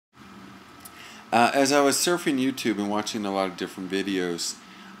As I was surfing YouTube and watching a lot of different videos,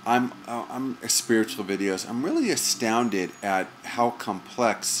 I'm spiritual videos. I'm really astounded at how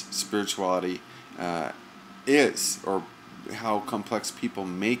complex spirituality is, or how complex people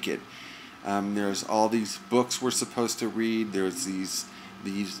make it. There's all these books we're supposed to read. There's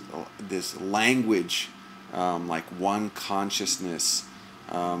this language, like one consciousness.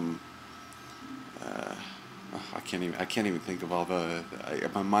 Um, I can't even think of all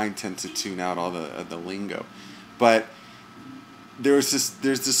my mind tends to tune out all the lingo, but there's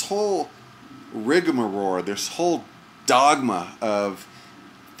this whole rigmarole, this whole dogma of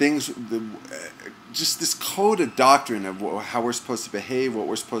things, just this code of doctrine of how we're supposed to behave, what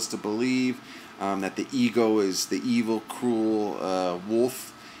we're supposed to believe, that the ego is the evil, cruel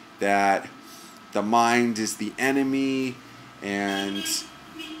wolf, that the mind is the enemy, and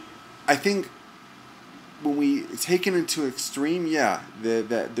I think when we take it into extreme,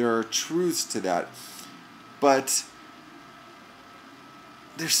 that there are truths to that, but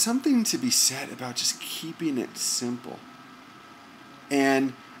there's something to be said about just keeping it simple.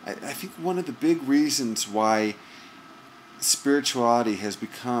 And I think one of the big reasons why spirituality has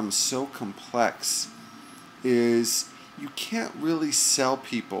become so complex is you can't really sell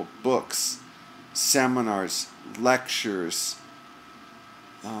people books, seminars, lectures,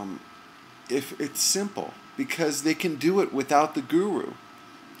 if it's simple, because they can do it without the guru,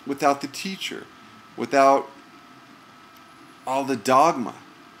 without the teacher, without all the dogma.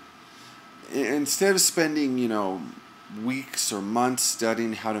 Instead of spending, weeks or months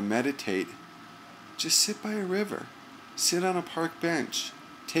studying how to meditate, just sit by a river, sit on a park bench,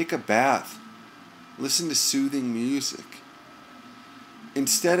 take a bath, listen to soothing music.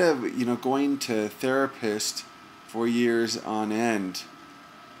 Instead of, going to a therapist for years on end,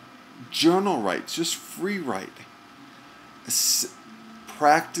 journal write, just free write.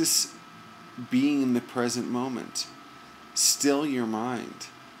 Practice being in the present moment. Still your mind.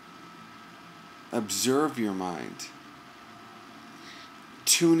 Observe your mind.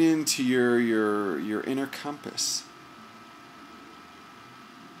 Tune into your inner compass.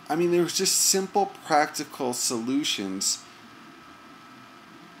 I mean, there's just simple, practical solutions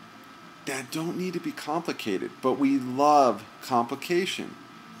that don't need to be complicated, but we love complication.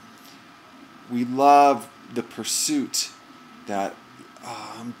 We love the pursuit that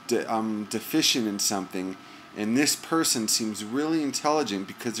I'm deficient in something, and this person seems really intelligent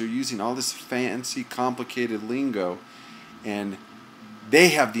because they're using all this fancy, complicated lingo, and they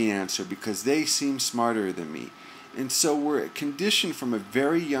have the answer because they seem smarter than me. And so we're conditioned from a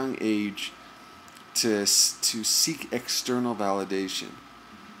very young age to seek external validation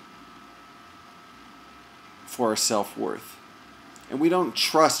for our self-worth. And we don't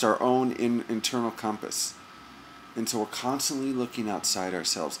trust our own internal compass. And so we're constantly looking outside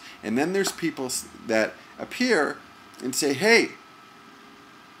ourselves. And then there's people that appear and say, hey,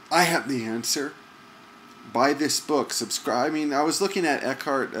 I have the answer. Buy this book. Subscribe. I mean, I was looking at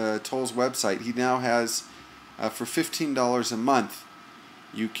Eckhart Tolle's website. He now has, for $15 a month,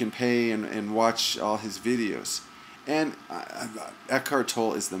 you can pay and watch all his videos. And Eckhart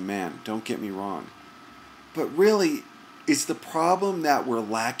Tolle is the man. Don't get me wrong. But really, is the problem that we're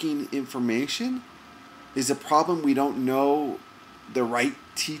lacking information? Is the problem we don't know the right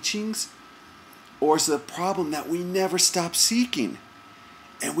teachings? Or is the problem that we never stop seeking?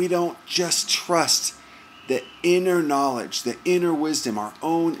 And we don't just trust the inner knowledge, the inner wisdom, our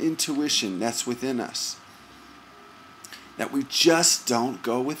own intuition that's within us? That we just don't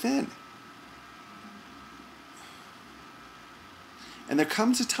go within. And there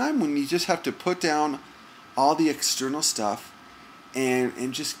comes a time when you just have to put down all the external stuff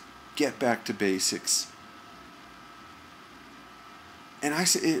and just get back to basics. And I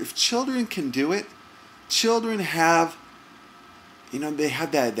say, if children can do it, children have, they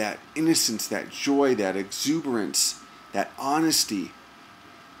have that innocence, that joy, that exuberance, that honesty.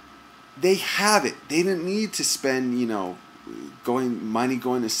 They have it. They didn't need to spend, money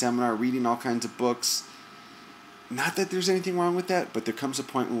going to seminar, reading all kinds of books. Not that there's anything wrong with that, but there comes a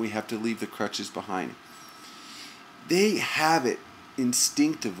point when we have to leave the crutches behind. They have it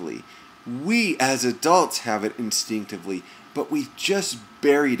instinctively. We as adults have it instinctively, but we just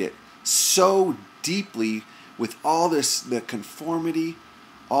buried it so deeply with all the conformity,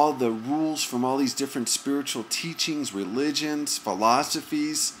 all the rules from all these different spiritual teachings, religions,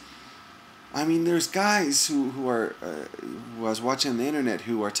 philosophies. I mean, there's guys who I was watching on the internet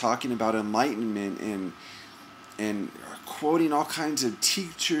who are talking about enlightenment and quoting all kinds of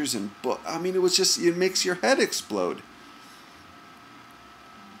teachers and books. I mean, it makes your head explode.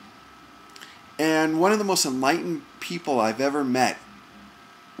 And one of the most enlightened people I've ever met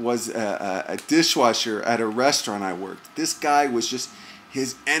was a dishwasher at a restaurant I worked. This guy was just,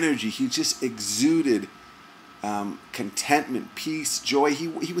 his energy, he just exuded contentment, peace, joy.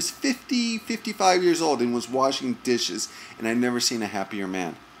 He was 55 years old and was washing dishes, and I'd never seen a happier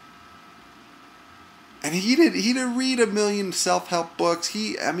man. And he didn't read a million self-help books.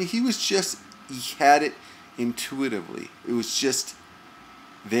 He had it intuitively. It was just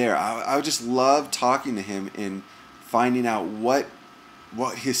there. I just loved talking to him and finding out what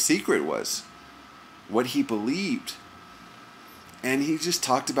his secret was, what he believed. And he just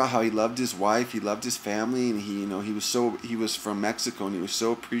talked about how he loved his wife, he loved his family, and he was from Mexico, and he was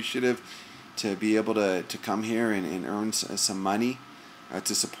so appreciative to be able to come here and earn some money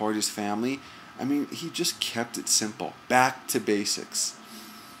to support his family. I mean, he just kept it simple, back to basics.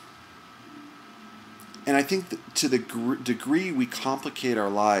 And I think that to the degree we complicate our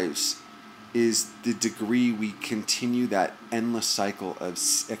lives is the degree we continue that endless cycle of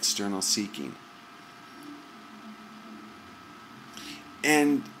external seeking.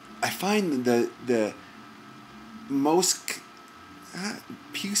 And I find the most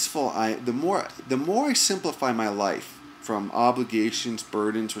peaceful the more I simplify my life from obligations,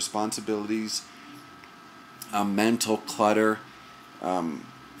 burdens, responsibilities, mental clutter,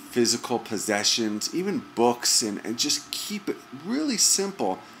 physical possessions, even books, and just keep it really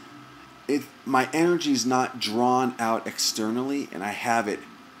simple. My energy is not drawn out externally, and I have it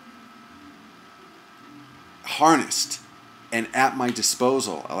harnessed and at my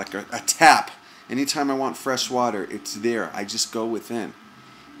disposal, like a tap. Anytime I want fresh water, it's there. I just go within.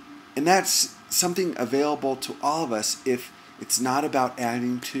 And that's something available to all of us if it's not about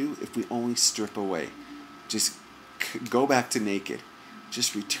adding to, if we only strip away. Just go back to naked.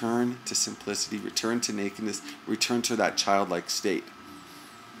 Just return to simplicity, return to nakedness, return to that childlike state.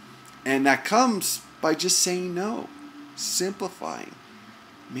 And that comes by just saying no, simplifying,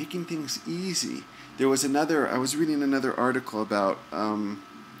 making things easy. I was reading another article about,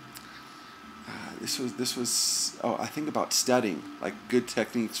 this was I think about studying, like good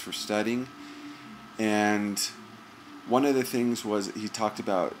techniques for studying. And one of the things was he talked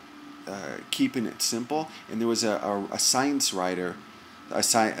about keeping it simple. And there was a science writer, a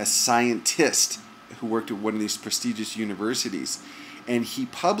scientist who worked at one of these prestigious universities. And he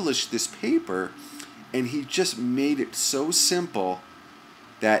published this paper, and he just made it so simple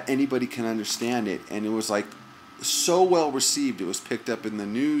that anybody can understand it. And it was like so well received. It was picked up in the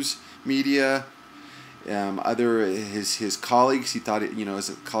news media. His colleagues, he thought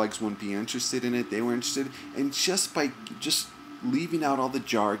his colleagues wouldn't be interested in it. They were interested. And just by leaving out all the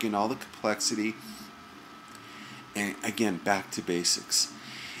jargon, all the complexity, and again, back to basics.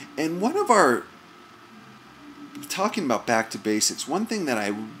 And talking about back to basics, one thing that I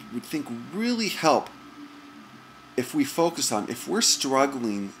would think really help if we focus on, if we're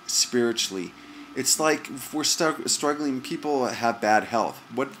struggling spiritually, it's like if we're struggling, people have bad health.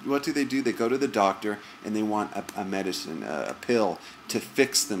 What do? They go to the doctor and they want a medicine, a pill to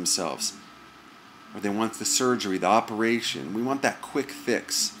fix themselves. Or they want the surgery, the operation. We want that quick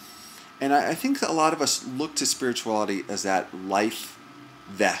fix. And I think a lot of us look to spirituality as that life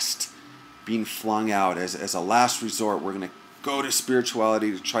vest being flung out as a last resort. We're going to go to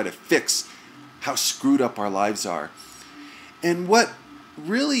spirituality to try to fix how screwed up our lives are. And what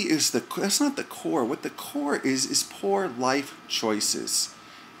really is that's not the core. What the core is poor life choices.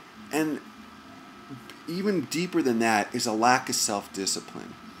 And even deeper than that is a lack of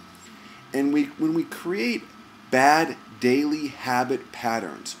self-discipline. And when we create bad daily habit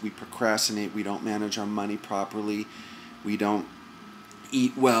patterns, we procrastinate, we don't manage our money properly, we don't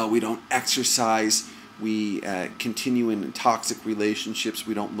eat well, we don't exercise, we continue in toxic relationships,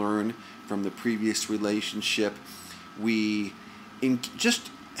 we don't learn from the previous relationship, we just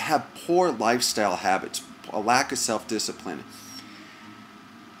have poor lifestyle habits, a lack of self-discipline.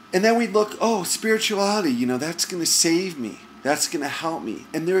 And then we look, spirituality, that's going to save me, that's going to help me.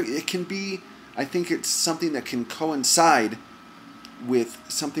 And it can be, I think it's something that can coincide with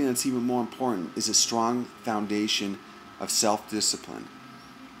something that's even more important, is a strong foundation of self-discipline,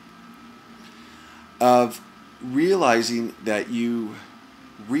 of realizing that you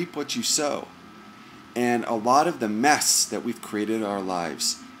reap what you sow. And a lot of the mess that we've created in our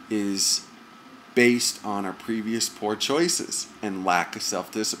lives is based on our previous poor choices and lack of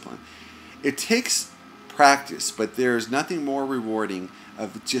self-discipline. It takes practice, but there's nothing more rewarding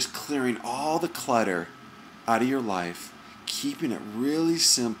of just clearing all the clutter out of your life, keeping it really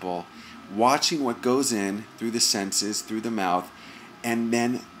simple, watching what goes in through the senses, through the mouth, and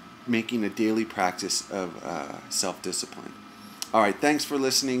then making a daily practice of self-discipline. All right, thanks for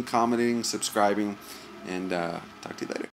listening, commenting, subscribing, and talk to you later.